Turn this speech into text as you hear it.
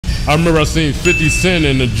I remember I seen 50 Cent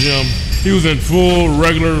in the gym. He was in full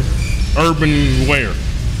regular urban wear.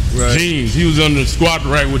 Right. Jeans. He was on the squat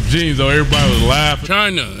rack with jeans, though everybody was laughing.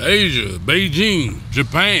 China, Asia, Beijing,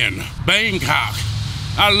 Japan, Bangkok.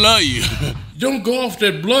 I love you. Don't go off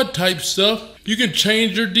that blood type stuff. You can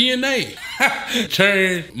change your DNA.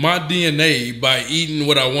 Change my DNA by eating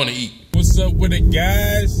what I want to eat. What's up with it,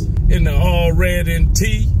 guys? In the all red and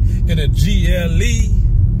tea, in a GLE.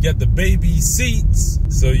 Got the baby seats.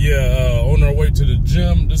 So yeah, on our way to the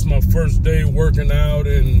gym. This is my first day working out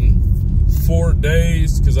in 4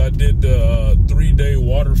 days because I did the 3-day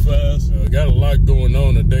water fast. Got a lot going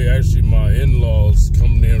on today. Actually, my in-laws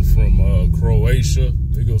coming in from Croatia.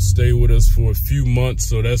 They gonna stay with us for a few months,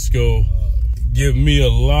 so that's gonna give me a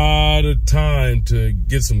lot of time to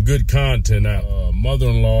get some good content out.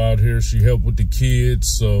 Mother-in-law out here, she helped with the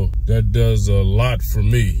kids, so that does a lot for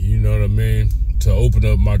me, you know what I mean? To open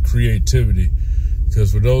up my creativity.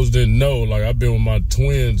 Because for those that didn't know, like I've been with my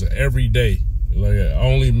twins every day. Like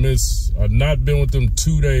I've not been with them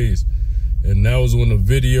 2 days. And that was when the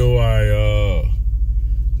video I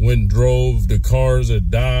went and drove the cars at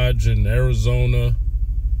Dodge in Arizona.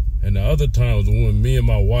 And the other time was when me and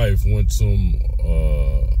my wife went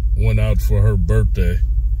out for her birthday.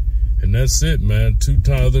 And that's it, man. 2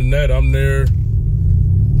 times. Other than that, I'm there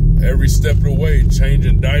every step of the way,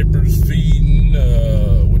 changing diapers, feeding,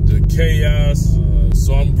 with the chaos.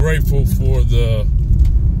 So I'm grateful for the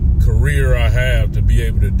career I have to be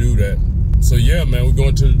able to do that. So yeah, man, we're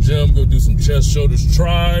going to the gym, go do some chest, shoulders,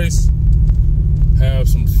 tries, have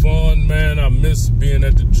some fun, man. I miss being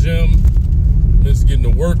at the gym, miss getting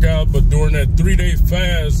the workout, but during that 3-day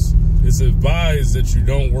fast, it's advised that you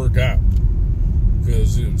don't work out.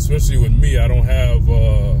 Because especially with me, I don't have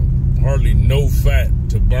hardly no fat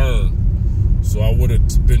to burn. So I would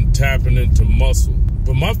have been tapping into muscle.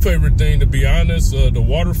 But my favorite thing, to be honest, the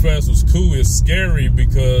water fast was cool. It's scary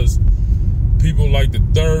because people like the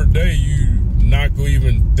 3rd day, you not gonna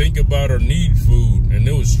even think about or need food. And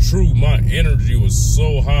it was true, my energy was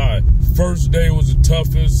so high. 1st day was the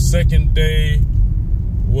toughest. 2nd day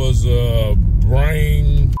was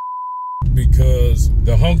brain, because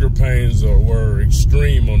the hunger pains were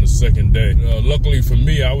extreme on the 2nd day. Luckily for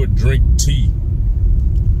me, I would drink tea.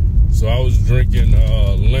 So I was drinking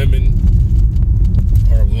lemon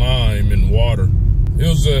or lime and water. It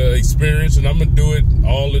was an experience, and I'm gonna do it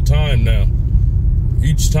all the time now.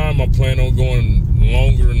 Each time I plan on going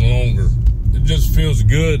longer and longer. It just feels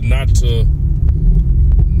good not to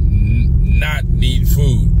not need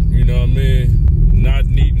food, you know what I mean? Not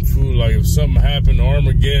needing food, like if something happened,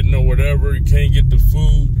 Armageddon or whatever, you can't get the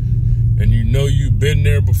food, and you know you've been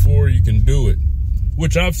there before, you can do it.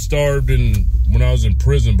 Which I've starved when I was in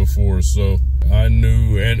prison before, so I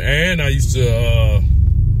knew, and I used to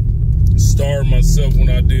starve myself when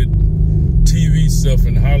I did TV stuff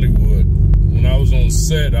in Hollywood. When I was on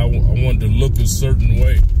set, I wanted to look a certain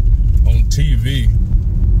way on TV,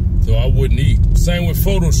 so I wouldn't eat. Same with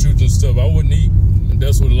photo shoots and stuff, I wouldn't eat. And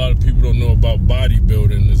that's what a lot of people don't know about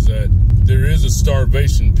bodybuilding, is that there is a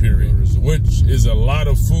starvation period, which is a lot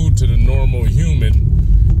of food to the normal human.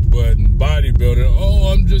 But in bodybuilding,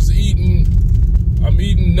 oh, I'm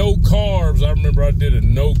eating no carbs. I remember I did a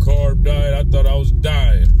no carb diet. I thought I was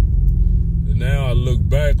dying. And now I look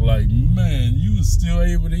back like, man, you was still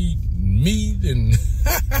able to eat meat and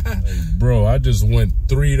like, bro, I just went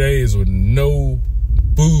 3 days with no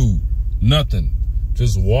food, nothing,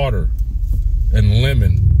 just water and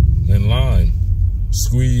lemon and lime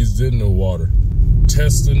squeezed in the water,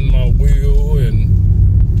 testing my will.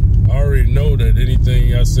 And I already know that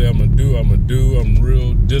anything I say I'm gonna do, I'm gonna do. I'm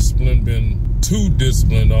real disciplined, been too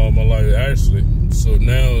disciplined all my life, actually. So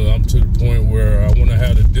now I'm to the point where I want to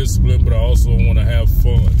have the discipline, but I also want to have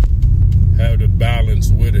fun, have the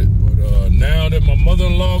balance with it. But now that my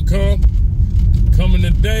mother-in-law coming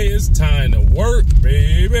today, it's time to work,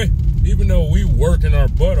 baby. Even though we working our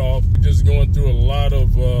butt off, we're just going through a lot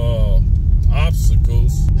of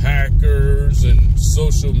obstacles, hackers and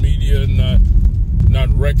social media not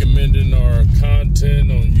recommending our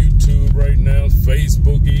content on YouTube right now,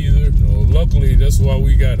 Facebook either. So luckily, that's why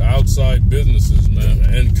we got outside businesses, man,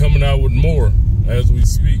 and coming out with more as we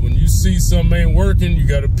speak. When you see something ain't working, you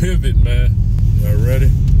got to pivot, man. Y'all ready?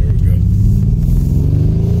 Here we go.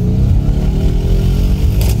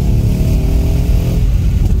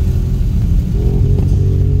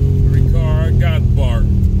 Every car I got bark,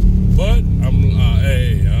 but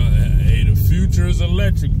hey, the future is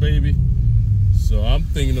electric, baby. So I'm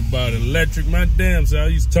thinking about electric. My damn self, I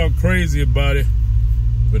used to talk crazy about it,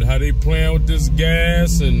 but how they playing with this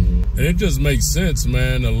gas, and it just makes sense,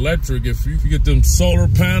 man. Electric, if you get them solar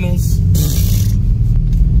panels,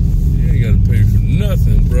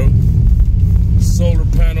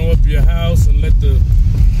 your house and let the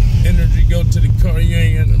energy go to the car. You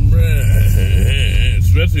ain't got to,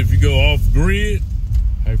 especially if you go off grid.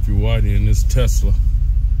 Hyphy Whitey in this Tesla,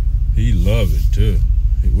 he love it too.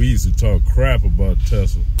 We used to talk crap about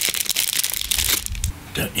Tesla.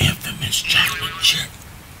 The infamous chocolate chip.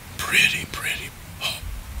 Pretty.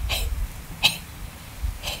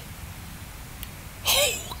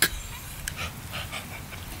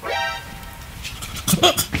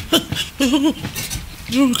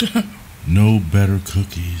 No better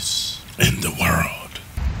cookies in the world.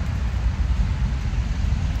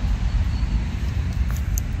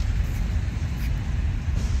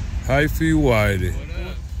 Hyphy Whitey.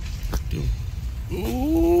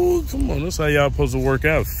 Ooh, come on. That's how y'all supposed to work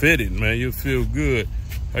out. Fitted, man. You'll feel good.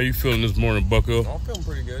 How you feeling this morning, Bucko? I'm feeling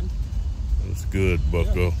pretty good. That's good,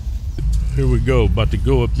 Bucko. Yeah. Here we go. About to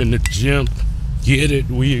go up in the gym. Get it.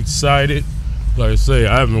 We excited. Like I say,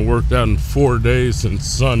 I haven't worked out in 4 days since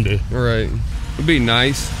Sunday. All right. It'd be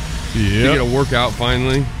nice. Yeah. To get a workout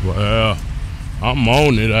finally. Well, I'm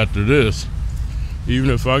on it after this. Even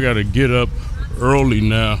if I got to get up early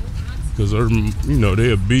now, because, you know,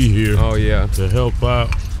 they'll be here. Oh, yeah. To help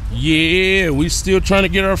out. Yeah, we still trying to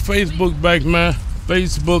get our Facebook back, man.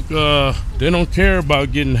 Facebook, they don't care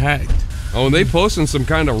about getting hacked. Oh, and they posting some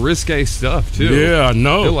kind of risque stuff, too. Yeah, I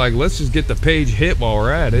know. They're like, let's just get the page hit while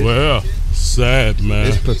we're at it. Well, sad, man.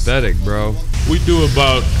 It's pathetic, bro. We do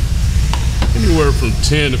about anywhere from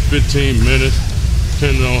 10 to 15 minutes,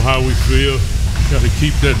 depending on how we feel. Got to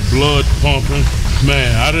keep that blood pumping.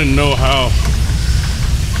 Man, I didn't know how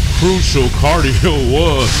crucial cardio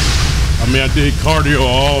was. I mean, I did cardio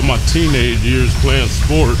all my teenage years playing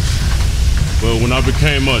sports, but when I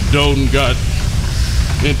became an adult and got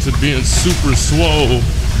into being super swole,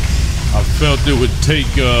 I felt it would take,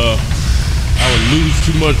 I would lose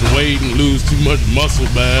too much weight and lose too much muscle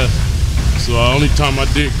mass. So the only time I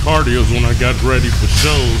did cardio is when I got ready for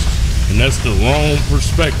shows, and that's the wrong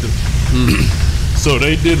perspective. So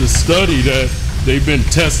they did a study that they've been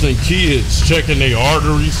testing kids, checking their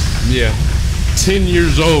arteries. Yeah. 10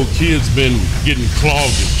 years old, kids been getting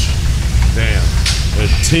cloggage. Damn. At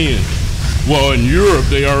 10. Well, in Europe,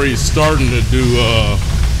 they already starting to do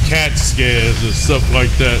CAT scans and stuff like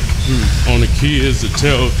that on the kids to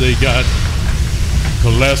tell if they got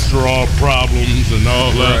cholesterol problems and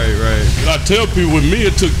all that. Right. And I tell people, with me,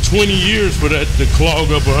 it took 20 years for that to clog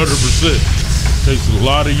up 100%. Takes a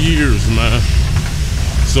lot of years, man.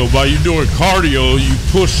 So by you doing cardio, you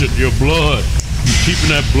push it, your blood. You keeping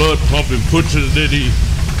that blood pumping, pushing any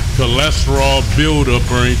cholesterol buildup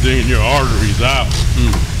or anything in your arteries out.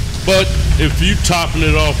 But if you topping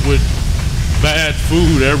it off with bad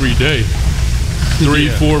food every day, 3,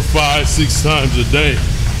 4, 5, 6 times a day,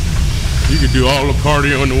 you can do all the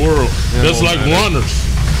cardio in the world. That's like runners.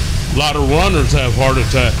 A lot of runners have heart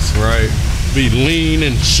attacks. Right. Be lean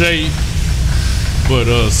and shape, but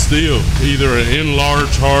still either an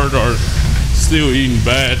enlarged heart or still eating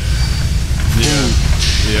bad food.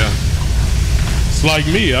 Yeah. It's like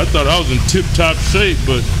me. I thought I was in tip-top shape,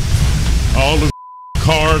 but all the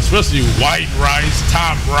carbs, especially white rice,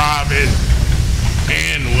 top ramen,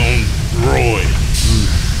 and on Roy.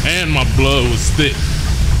 And my blood was thick.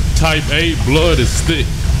 Type A blood is thick.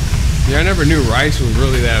 Yeah, I never knew rice was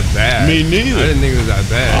really that bad. Me neither. I didn't think it was that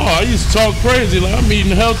bad. Oh, I used to talk crazy like I'm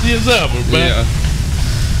eating healthy as ever, man. Yeah.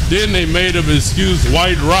 Then they made up an excuse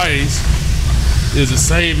white rice is the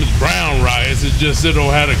same as brown rice. It's just it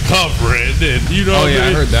don't have to cover it. And, you know Oh,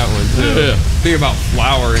 yeah, I heard that one, too. Yeah. Think about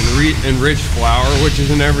flour and enriched flour, which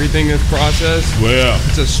isn't everything that's processed. Well,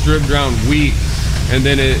 It's a stripped ground wheat, and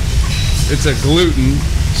then it's a gluten,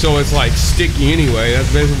 so it's like sticky anyway.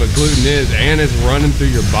 That's basically what gluten is, and it's running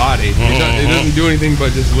through your body. It doesn't do anything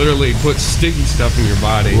but just literally put sticky stuff in your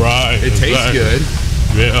body. Right. It tastes good.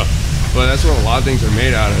 Yeah. But that's what a lot of things are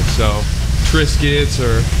made out of. So Triscuits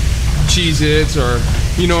or Cheez-Its, or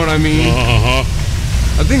you know what I mean?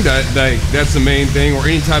 I think that's the main thing, or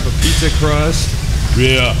any type of pizza crust.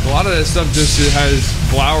 Yeah. A lot of that stuff just has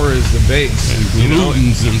flour as the base. And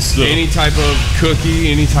glutens and stuff. Any type of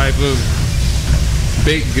cookie, any type of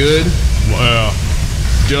baked good. Wow.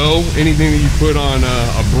 Dough, anything that you put on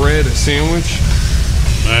a bread, a sandwich.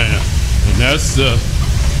 Man. And that's the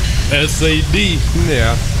SAD.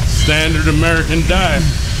 Yeah. Standard American diet.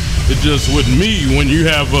 It's just with me, when you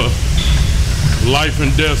have a life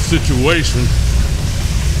and death situation,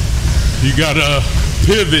 you gotta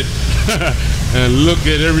pivot and look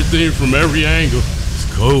at everything from every angle. It's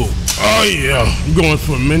cold. Oh yeah, I'm going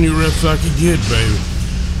for as many reps I can get, baby.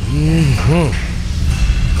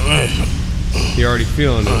 You already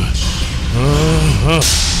feeling it.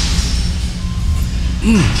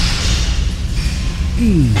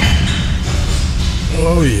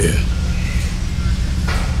 Oh yeah.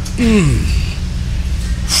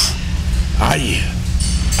 Ah yeah.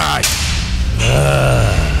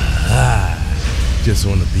 Just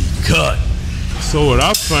want to be cut. So what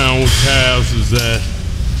I found with calves is that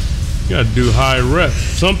you gotta do high reps.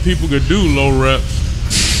 Some people could do low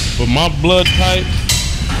reps, but my blood type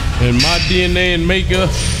and my DNA and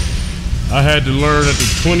makeup, I had to learn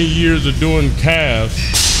after 20 years of doing calves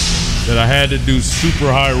that I had to do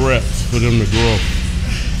super high reps for them to grow.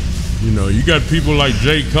 You know, you got people like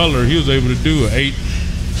Jay Cutler, he was able to do 8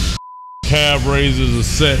 calf raises a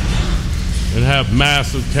set and have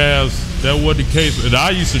massive calves. That wasn't the case. And I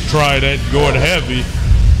used to try that, going heavy,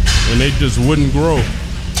 and they just wouldn't grow.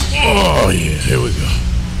 Oh yeah, here we go.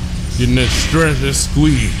 Getting that strength, that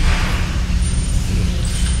squeeze.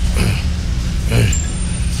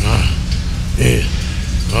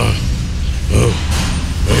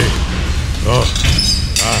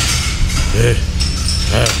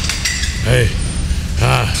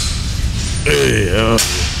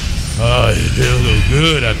 It feels so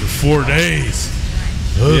good after 4 days.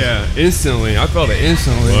 Yeah, instantly. I felt it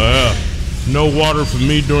instantly. Wow. No water for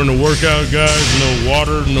me during the workout, guys. No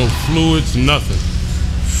water, no fluids, nothing.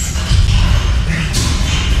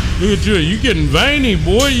 Look at you. You getting veiny,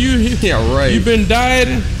 boy. Yeah, right. You been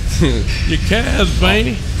dieting? Your calves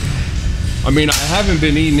veiny? I mean, I haven't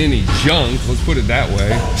been eating any junk. Let's put it that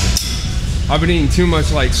way. I've been eating too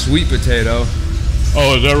much like sweet potato.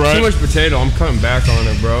 Oh, is that right? Too much potato. I'm cutting back on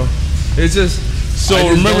it, bro. It's just. So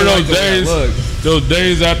remember those days? Those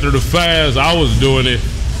days after the fast, I was doing it.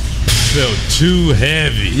 Felt too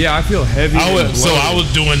heavy. Yeah, I feel heavy. I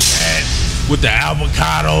was doing that with the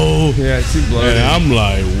avocado. Yeah, too bloated. And I'm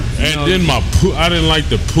like, and then my poop. I didn't like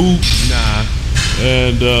the poop. Nah.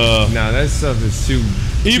 And nah, that stuff is too.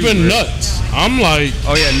 Even nuts. I'm like.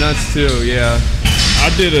 Oh yeah, nuts too. Yeah. I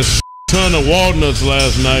did a ton of walnuts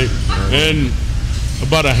last night and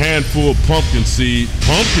about a handful of pumpkin seeds.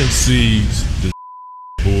 Pumpkin seeds,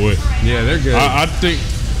 boy. Yeah, they're good. I think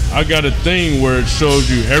I got a thing where it shows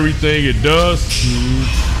you everything it does.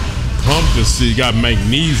 Pumpkin seed got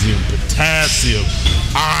magnesium, potassium,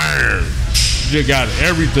 iron. You got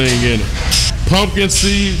everything in it. Pumpkin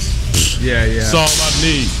seeds. Yeah. That's all I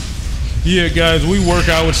need. Yeah, guys, we work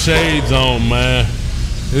out with shades on, man.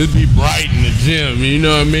 It'd be bright in the gym, you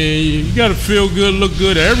know what I mean? You gotta feel good, look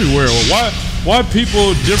good everywhere. Why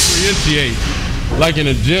people differentiate? Like in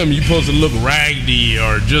a gym, you supposed to look raggedy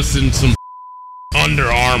or just in some Under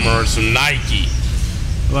Armour or some Nike.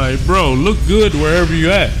 Like, bro, look good wherever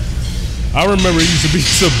you at. I remember it used to be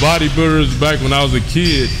some bodybuilders back when I was a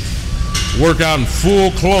kid, work out in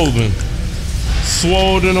full clothing,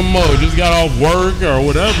 swole in a mug, just got off work or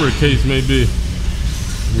whatever the case may be.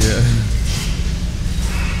 Yeah.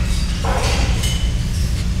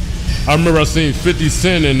 I remember I seen 50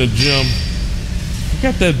 Cent in the gym. I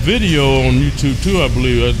got that video on YouTube too, I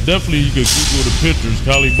believe. Definitely you could Google the pictures.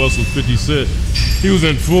 Kali Bustle 50 Cent. He was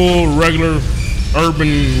in full regular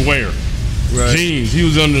urban wear. Right. Jeans. He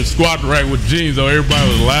was under the squat rack with jeans, though everybody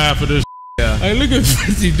was laughing at this. Yeah. Hey, look at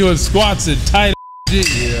 50 doing squats in tight jeans.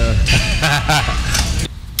 Yeah.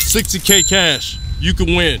 60K cash. You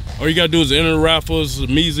can win. All you gotta do is enter the raffles. A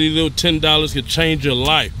measly little $10 could change your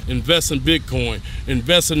life. Invest in Bitcoin.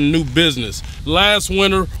 Invest in a new business. Last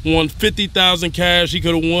winner won 50,000 cash. He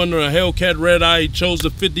could have won a Hellcat Red Eye. He chose the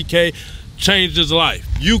 50K. Changed his life.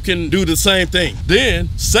 You can do the same thing. Then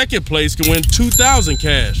second place can win 2,000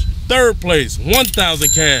 cash. Third place,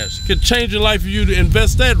 1,000 cash. Could change your life if you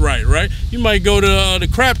invest that right? You might go to the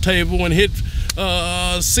crap table and hit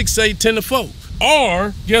 6, 8, 10 to 4.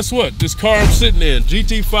 Or, guess what? This car I'm sitting in,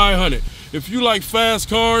 GT500. If you like fast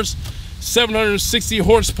cars, 760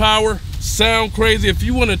 horsepower, sound crazy. If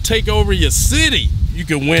you want to take over your city, you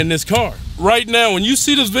can win this car. Right now, when you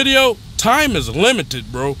see this video, time is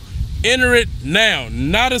limited, bro. Enter it now,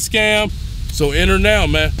 not a scam. So enter now,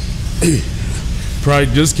 man. Probably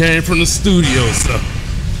just came from the studio, so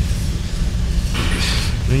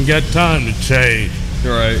ain't got time to change.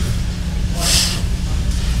 You're right.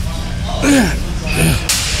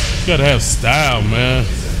 Gotta have style, man.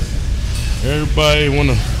 Everybody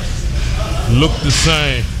wanna look the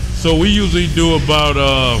same. So we usually do about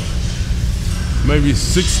maybe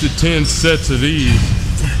 6 to 10 sets of these.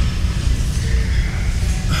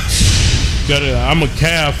 I'm a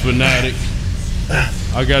calf fanatic.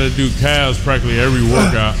 I gotta do calves practically every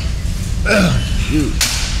workout.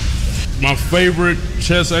 My favorite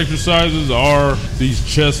chest exercises are these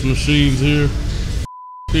chest machines here.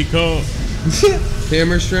 They called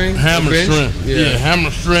hammer strength. Hammer strength. Yeah,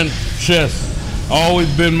 hammer strength chest. Always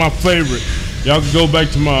been my favorite. Y'all can go back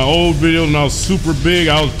to my old videos when I was super big.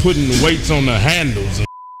 I was putting the weights on the handles.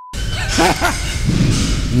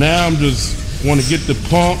 Now I'm just want to get the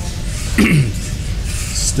pump,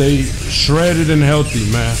 stay shredded and healthy,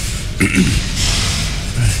 man.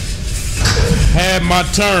 Had my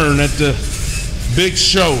turn at the big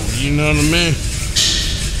show, you know what I mean?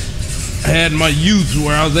 Had my youth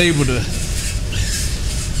where I was able to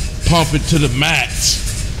pump it to the max.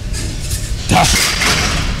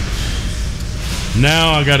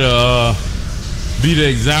 Now I gotta be the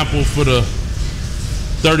example for the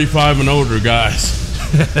 35 and older guys.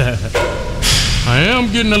 I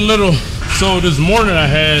am getting a little, so this morning I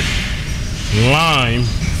had lime,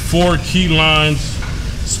 4 key limes,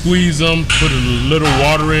 squeeze them, put a little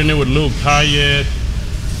water in it with a little cayenne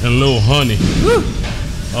and a little honey.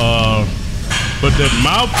 But that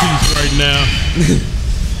mouthpiece right now,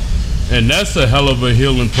 and that's a hell of a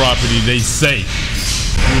healing property, they say.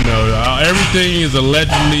 You know, everything is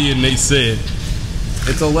allegedly, and they said.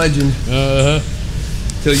 It's a legend.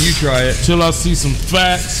 Till you try it. Till I see some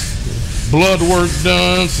facts, blood work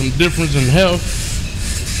done, some difference in health.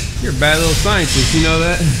 You're a bad little scientist, you know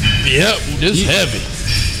that? Yep, this heavy.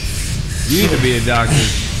 You need to be a doctor.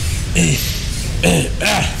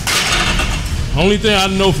 Only thing I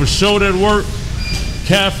know for sure that work,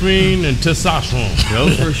 caffeine and testosterone.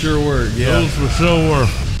 Those for sure work, yeah. Those for sure work.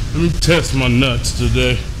 Let me test my nuts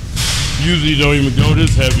today. Usually don't even go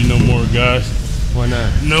this heavy no more, guys. Why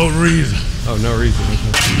not? No reason. Oh, no reason.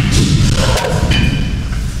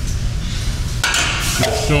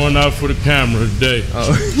 Just showing out for the camera today.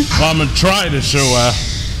 Oh. I'm gonna try to show out.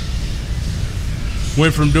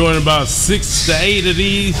 Went from doing about 6 to 8 of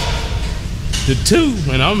these to 2,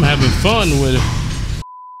 and I'm having fun with it.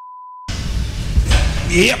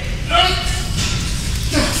 Yep.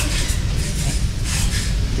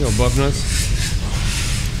 You know, buck nuts?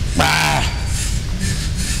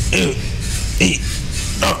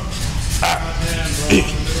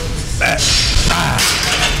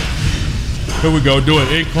 Here we go, do an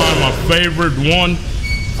incline, my favorite one.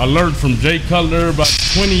 I learned from Jay Cutler about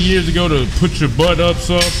 20 years ago to put your butt up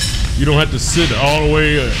some. You don't have to sit all the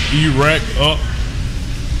way erect up.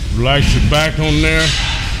 Relax your back on there.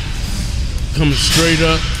 Coming straight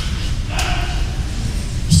up.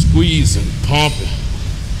 Squeeze and pump it.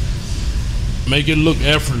 Make it look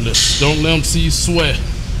effortless. Don't let them see you sweat.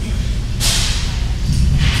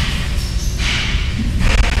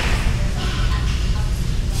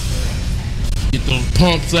 Get those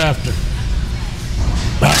pumps after.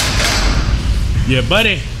 Yeah,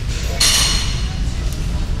 buddy.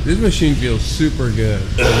 This machine feels super good.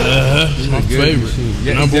 It's my favorite. Machine.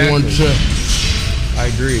 Yeah, Number one check. I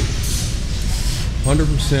agree.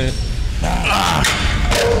 100%.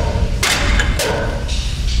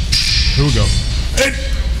 Here we go.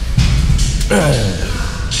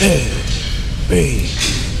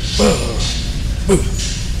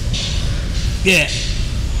 Yeah.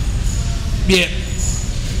 Yeah.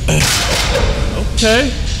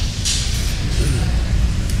 Okay.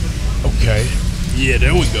 Okay. Yeah,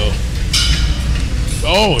 there we go.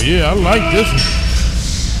 Oh, yeah, I like this one.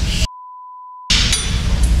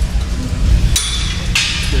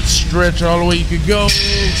 That stretch all the way you could go.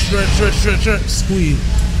 Stretch, stretch, stretch, stretch. Squeeze.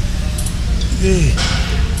 Yeah.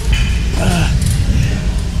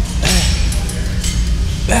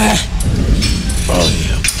 Oh,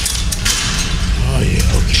 yeah. Oh,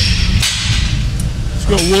 yeah, okay. Let's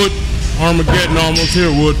go, Wood. Armageddon almost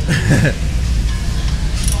here, Wood.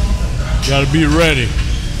 Gotta be ready.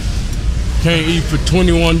 Can't eat for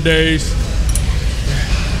 21 days.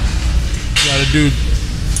 Gotta do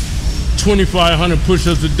 2,500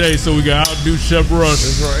 push-ups a day, so we gotta outdo Chef Russ.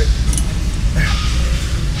 That's right.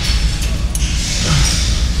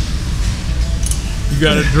 You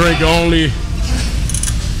gotta drink only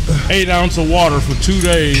 8 ounces of water for 2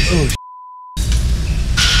 days. Oh,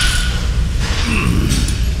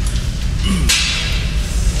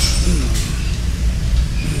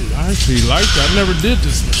 I actually like that. I never did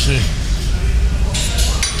this machine.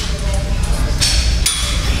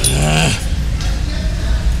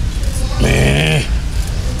 Man.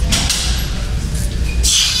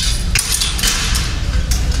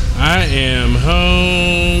 I am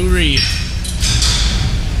hungry.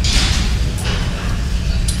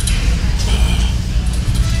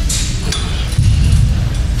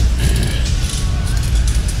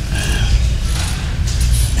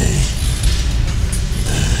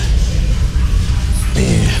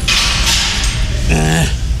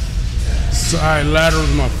 Side lateral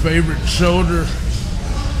is my favorite shoulder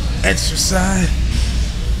exercise.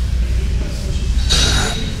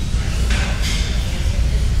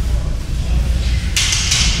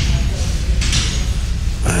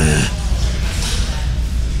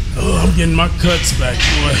 Oh, I'm getting my cuts back,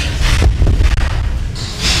 boy.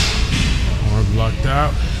 locked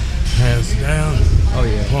out. Hands down. Oh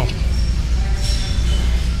yeah. Pump.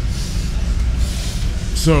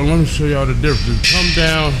 So let me show y'all the difference. You come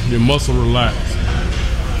down, your muscle relax.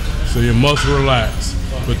 So your muscle relax.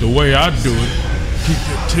 But the way I do it, keep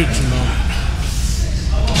your tension on it.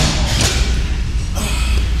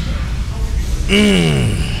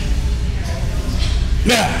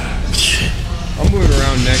 I'll move it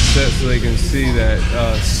around next set so they can see that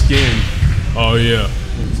skin. Oh yeah.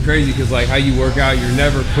 It's crazy because like how you work out, you're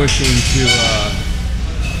never pushing to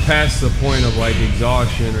past the point of like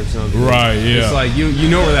exhaustion or something. Right, yeah. It's like you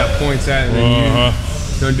know where that point's at and then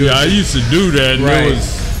you don't do it. I used to do that and Right. it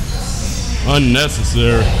was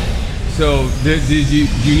unnecessary. So do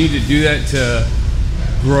you need to do that to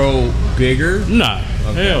grow bigger? Nah,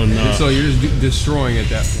 hell no. So you're just destroying at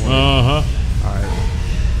that point. Uh-huh. All right.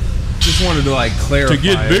 Just wanted to like clarify. To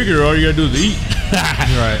get bigger, all you gotta do is eat.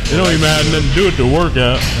 Right. It don't even have nothing to do with the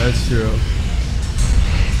workout. That's true.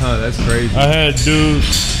 Huh, that's crazy. I had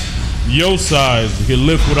dudes your size could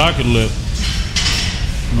lift what I could lift,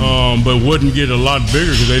 but wouldn't get a lot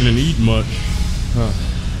bigger because they didn't eat much. Huh.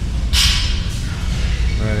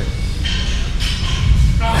 Right.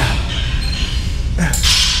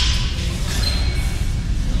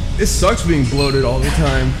 It sucks being bloated all the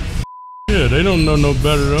time. Yeah, they don't know no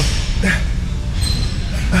better though.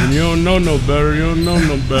 When you don't know no better, you don't know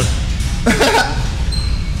no better.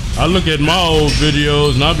 I look at my old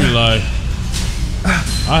videos and I be like,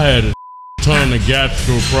 I had a ton of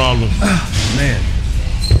gastro problems. Man.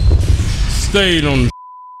 Stayed on the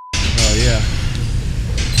Oh yeah.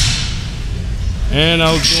 and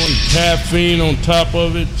I was doing caffeine on top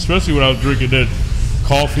of it, especially when I was drinking that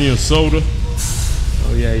coffee and soda.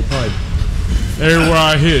 Oh yeah, you probably. Everywhere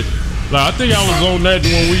I hit. Like, I think I was on that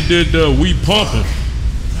when we did We Pumping.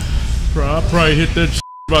 I probably hit that shit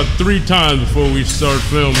about 3 times before we started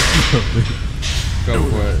filming. Go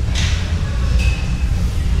for it.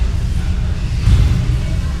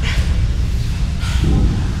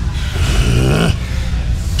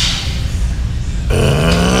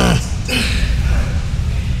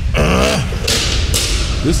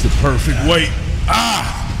 This is the perfect weight.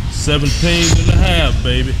 17.5,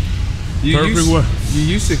 baby. Perfect weight. You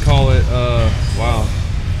used to call it, wow.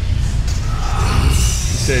 You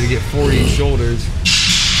said to get 4D shoulders.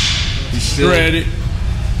 You still, Shred it.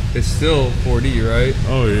 It's still 4D, right?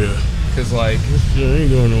 Oh yeah. Because like, Yeah,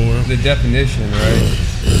 ain't going nowhere. the definition, right?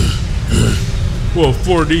 Well,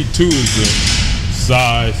 4D2 is the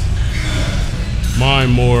size.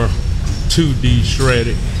 Mine more 2D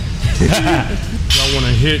shredded. I want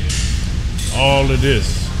to hit all of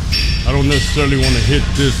this. I don't necessarily want to hit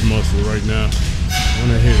this muscle right now. I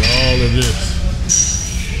want to hit all of this.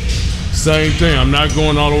 Same thing. I'm not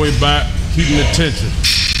going all the way back. Keeping the tension.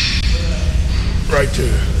 Right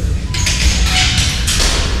there.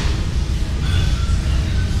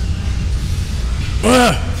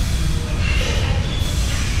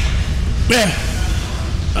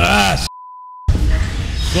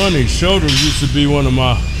 Funny, shoulders used to be one of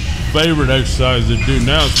my favorite exercises to do.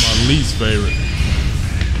 Now it's my least favorite.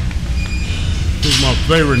 Because my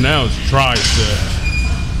favorite now is triceps.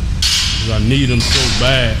 Because I need them so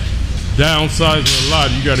bad. Downsizing a lot,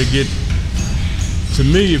 you got to get, to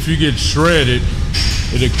me, if you get shredded,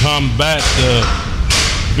 it'll combat the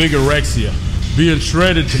vigorexia. Being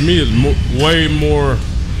shredded to me is way more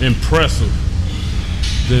impressive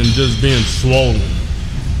than just being swollen.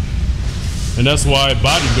 And that's why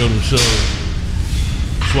bodybuilding shows.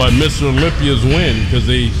 That's why Mr. Olympias win, because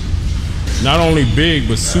they not only big,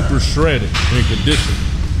 but super shredded and conditioned.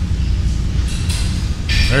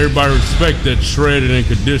 Everybody respect that shredded and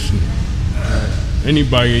conditioned.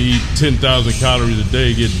 Anybody can eat 10,000 calories a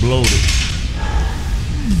day, get bloated.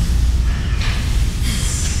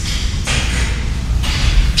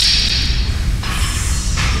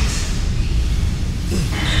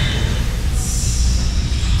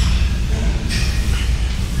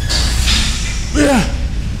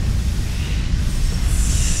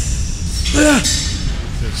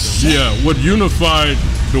 Yeah, what unified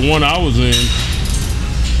the one I was in,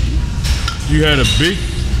 you had a big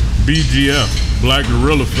BGF, Black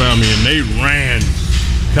Guerrilla family, and they ran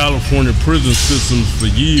California prison systems for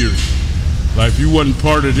years. Like if you wasn't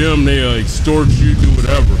part of them, they'll extort you, do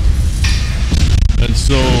whatever. And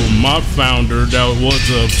so my founder, that was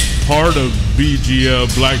a part of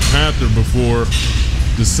BGF, Black Panther before,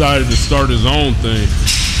 decided to start his own thing.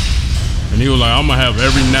 And he was like, I'm gonna have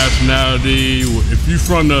every nationality. If you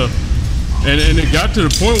from the, and it got to the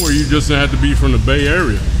point where you just didn't have to be from the Bay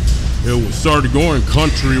Area. It started going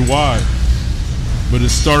countrywide. But it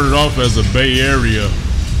started off as a Bay Area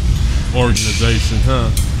organization.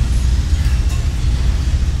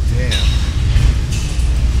 Damn.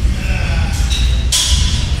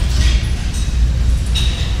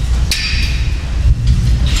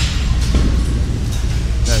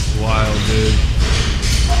 That's wild, dude.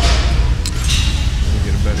 Let me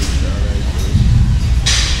get a better shot actually.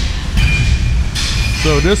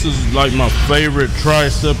 So this is like my favorite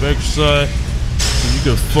tricep exercise. You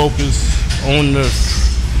can focus on the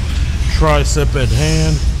tricep at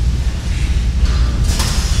hand.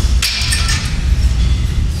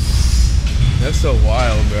 That's so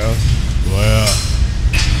wild, bro. Wow,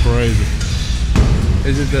 crazy.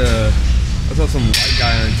 Is it I saw some white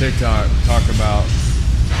guy on TikTok talk about,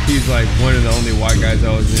 he's like one of the only white guys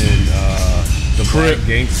that was in the Black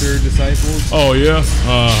Gangster Disciples. Oh yeah?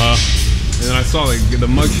 Uh-huh. And then I saw the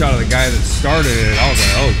mugshot of the guy that started it. I was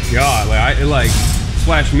like, oh god, like it like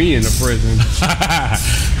flashed me into prison. I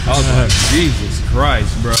was like, Jesus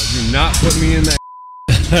Christ, bro, do not put me in that.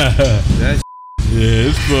 That yeah,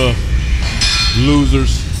 it's for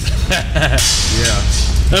losers. yeah.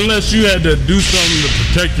 Unless you had to do something to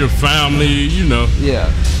protect your family, you know. Yeah.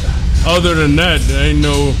 Other than that, there ain't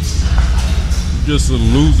no, just a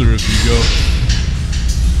loser if you go.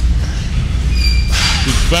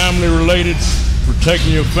 It's family related,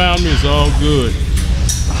 protecting your family is all good.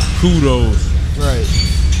 Kudos. Right.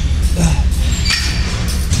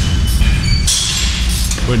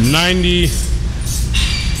 But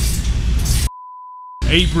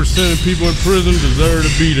 98% of people in prison deserve to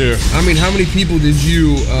be there. I mean, how many people did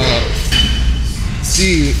you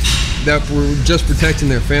see that were just protecting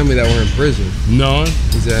their family that were in prison? None.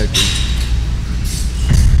 Exactly.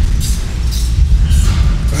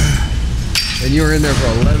 And you were in there for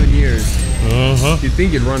 11 years. Uh-huh. You'd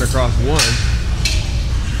think you'd run across one.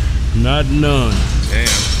 Not none. Damn.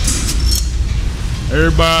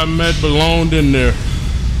 Everybody I met belonged in there.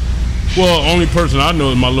 Well, only person I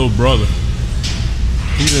know is my little brother.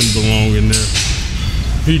 He didn't belong in there.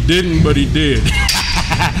 He didn't, but he did.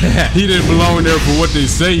 He didn't belong there for what they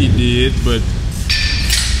say he did, but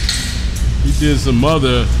he did some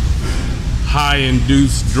other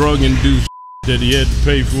high-induced, drug-induced that he had to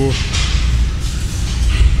pay for.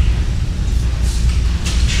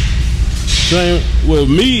 Same with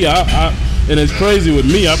me, and it's crazy with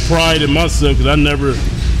me, I prided myself because I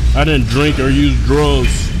didn't drink or use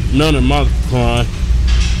drugs, none of my crime.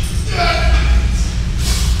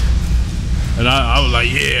 And I was like,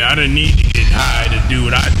 yeah, I didn't need to get high to do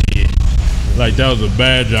what I did. Like that was a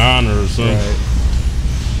badge of honor or something. Right.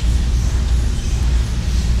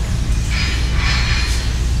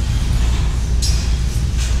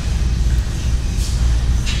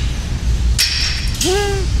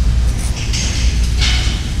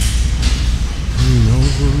 Lean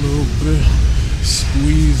over a little bit,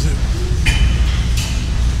 squeeze it.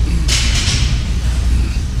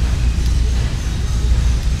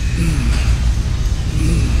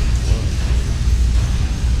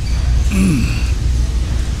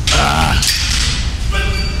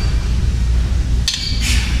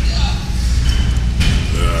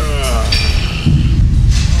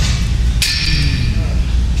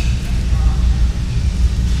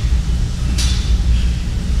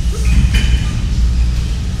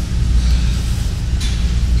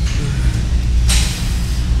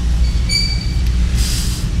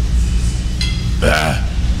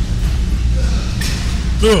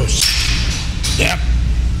 Yep.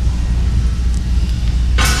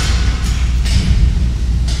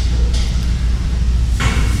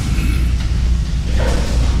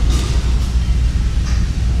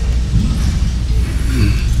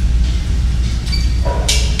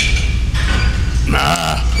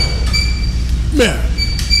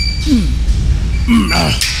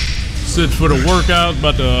 Sit for the workout,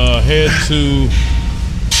 about to head to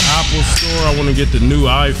Apple store. I want to get the new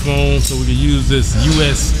iPhone so we can use this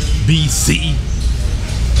USB-C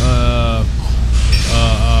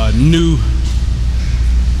new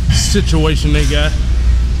situation they got.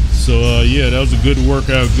 So yeah, that was a good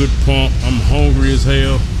workout, good pump. I'm hungry as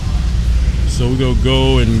hell, so we're gonna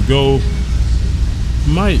go.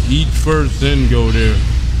 Might eat first, then go there.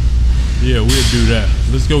 Yeah, we'll do that.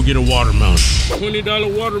 Let's go get a watermelon.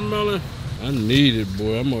 $20 watermelon. I need it,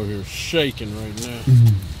 boy. I'm over here shaking right now.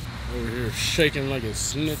 Over here shaking like a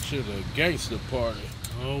snitch at a gangster party.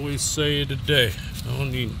 I always say it today. I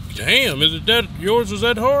don't need. Damn, is it that yours was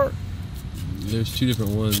that hard? There's two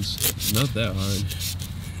different ones. Not that hard.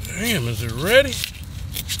 Damn, is it ready?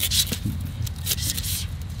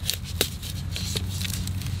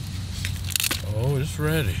 Oh, it's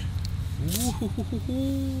ready. Ooh.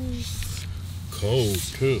 Cold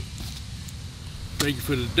too. Thank you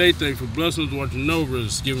for the day. Thank you for blessings, watching over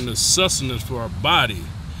us, giving us sustenance for our body.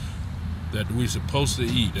 that we supposed to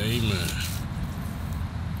eat. Amen.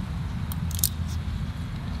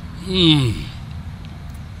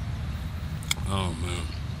 Oh man.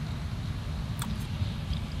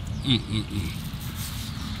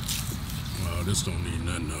 Oh, this don't need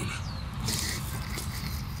nothing on it.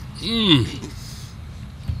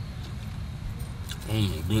 Oh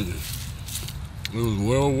my goodness. It was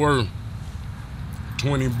well worth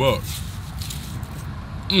 $20.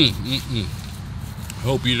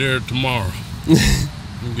 Hope you're there tomorrow.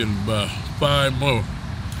 I'm getting about 5 more.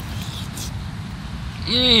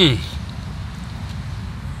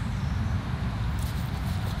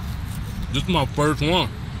 This is my first one.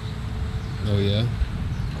 Oh yeah?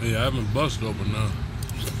 Yeah, I haven't busted open now.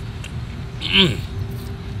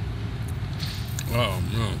 Oh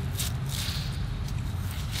no.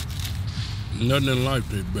 Nothing in life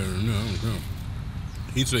tastes better than that. I don't know.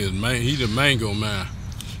 He says he's a mango man.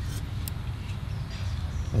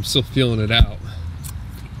 I'm still feeling it out.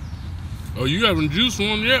 Oh, you haven't juiced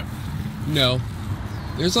one yet? No.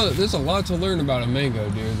 There's a lot to learn about a mango,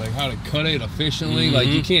 dude. Like how to cut it efficiently. Like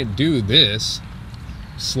you can't do this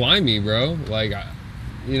slimy, bro. Like,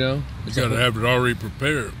 you know. You gotta have it already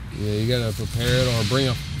prepared. Yeah, you gotta prepare it or bring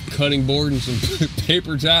a cutting board and some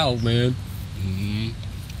paper towels, man.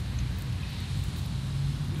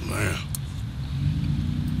 Man.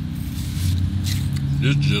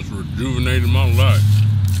 This just rejuvenated my life.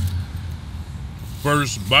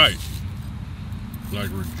 First bite. Like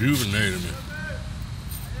rejuvenated me.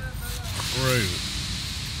 Crazy.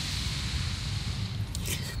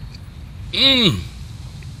 Ain't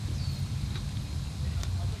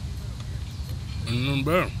nothing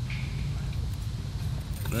better.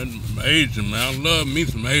 That Asian, man. I love me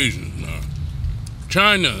some Asians now.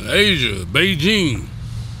 China, Asia, Beijing,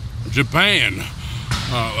 Japan.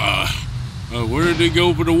 Where did they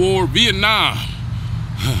go for the war? Vietnam,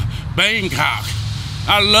 Bangkok.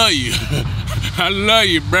 I love you. I love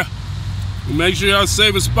you, bruh. Make sure y'all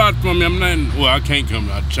save a spot for me. I'm not. Well, I can't come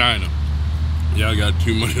out of China. Y'all got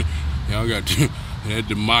too much. Y'all got too. That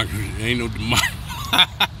democracy ain't no democracy.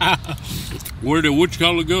 Where did which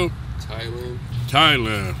color go? Thailand.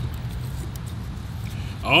 Thailand.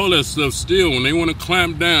 All that stuff still when they want to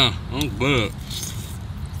clamp down. Oh, but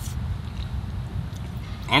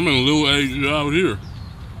I'm in a little Asia out here,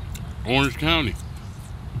 Orange County.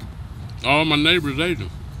 All my neighbors Asian.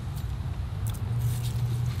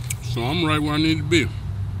 So I'm right where I need to be.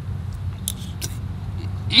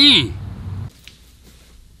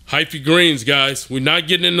 Hyphy greens, guys. We're not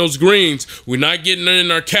getting in those greens. We're not getting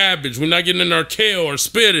in our cabbage. We're not getting in our kale or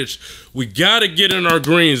spinach. We gotta get in our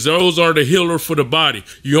greens. Those are the healer for the body.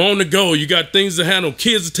 You're on the go. You got things to handle,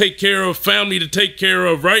 kids to take care of, family to take care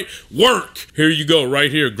of, right? Work. Here you go,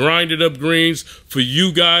 right here. Grinded up greens for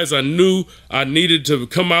you guys. I knew I needed to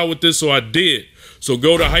come out with this, so I did. So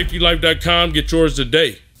go to hyphylife.com, get yours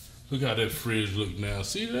today. Look how that fridge look now.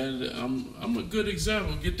 See that? I'm a good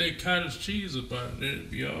example. Get that cottage cheese up out there. It'll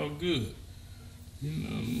be all good. You know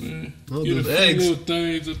what I mean? Oh, get a those few eggs. little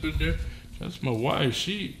things up in there. That's my wife.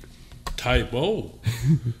 She type O.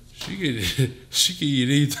 she can eat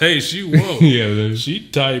anything she wants. Yeah, man. She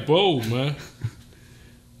type O, man.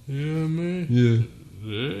 You know what I mean? Yeah.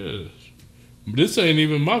 Yes. But this ain't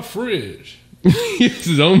even my fridge. It's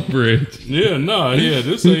his own fridge. Yeah,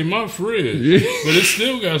 this ain't my fridge. But it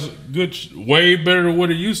still got good, way better than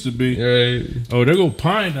what it used to be. Right. Oh, there go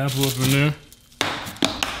pineapple up in there.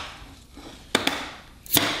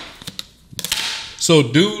 So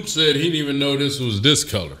dude said he didn't even know this was this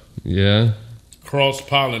color. Yeah.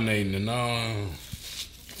 Cross-pollinating and all.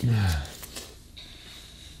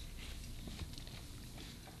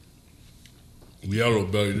 Yellow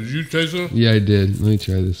belly. Did you taste some? Yeah, I did. Let me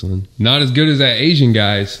try this one. Not as good as that Asian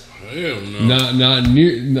guy's. Hell no. Not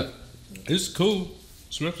near. It's cool,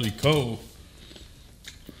 especially cold.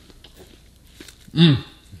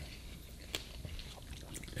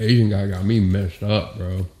 Asian guy got me messed up,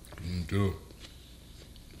 bro. Too.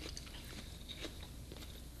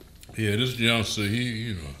 Yeah, this youngster,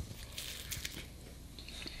 you know.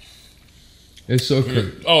 It's so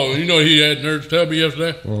crazy. Oh, you know he had nerves tell me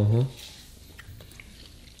yesterday? Uh-huh.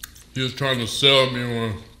 He was trying to sell me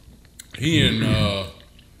one. He in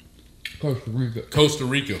Costa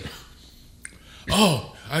Rica.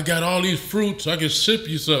 Oh, I got all these fruits. I can sip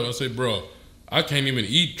you some. I say, bro, I can't even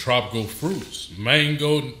eat tropical fruits.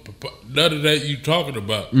 Mango, none of that you talking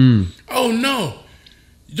about. Oh, no.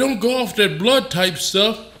 You don't go off that blood type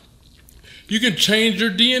stuff. You can change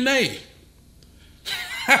your DNA.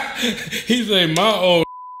 He said, my old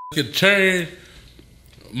can change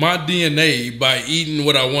my DNA by eating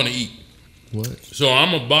what I want to eat. What? So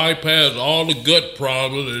I'm going to bypass all the gut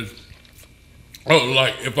problems. Oh,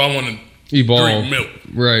 like if I want to evolve drink milk.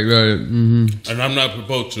 Right. Mm-hmm. And I'm not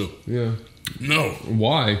supposed to. Yeah. No.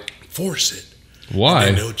 Why? Force it. Why?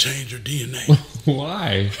 And they'll change your DNA.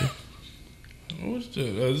 Why? What's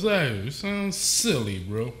that? Exactly. It sounds silly,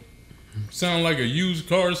 bro. Sound like a used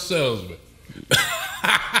car salesman.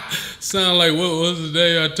 Sound like what was his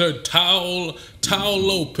name? I turned Tao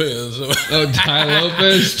Lopez. Oh, Ty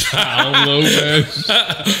Lopez. Ty Lopez.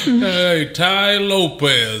 Hey, Ty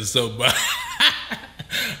Lopez. Somebody.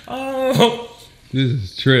 Oh, This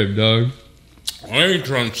is trip, dog. I ain't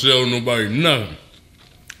trying to sell nobody nothing.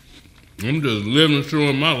 I'm just living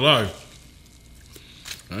through my life.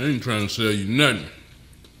 I ain't trying to sell you nothing.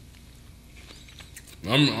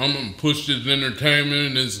 I'm gonna push this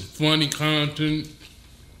entertainment, this funny content,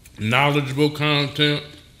 knowledgeable content,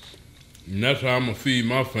 and that's how I'm gonna feed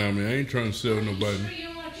my family. I ain't trying to sell nobody. Sure you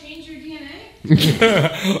don't want to change your DNA?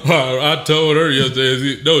 I told her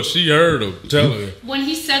yesterday. No, she heard him. Tell her. When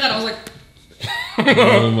he said that, I was like,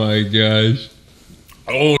 Oh my gosh.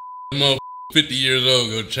 Old motherfucker, 50 years old,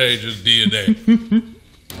 gonna change his DNA.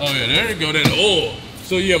 Oh yeah, there you go, that oil.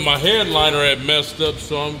 So yeah, my headliner had messed up,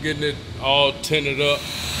 so I'm getting it all tinted up.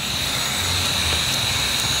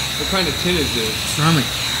 What kind of tin is this? Ceramic.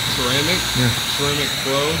 Ceramic? Yeah. Ceramic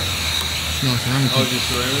flow? No, ceramic. Oh, just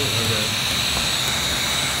ceramic? Okay.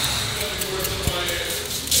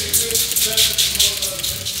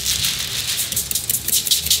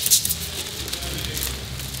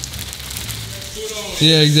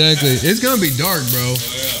 Yeah, exactly. It's gonna be dark, bro.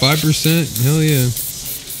 5%. Hell yeah.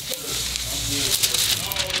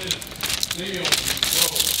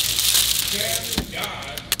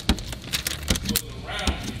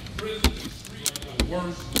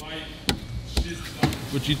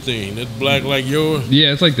 What you think? That's black like yours?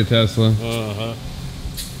 Yeah, it's like the Tesla. Uh-huh.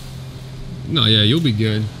 No, yeah, you'll be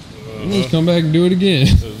good. Just come back and do it again.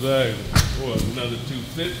 Exactly. What, another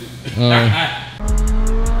 250?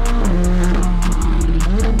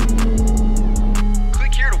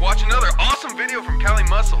 Click here to watch another awesome video from Cali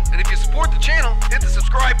Muscle. And if you support the channel, hit the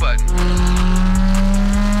subscribe button.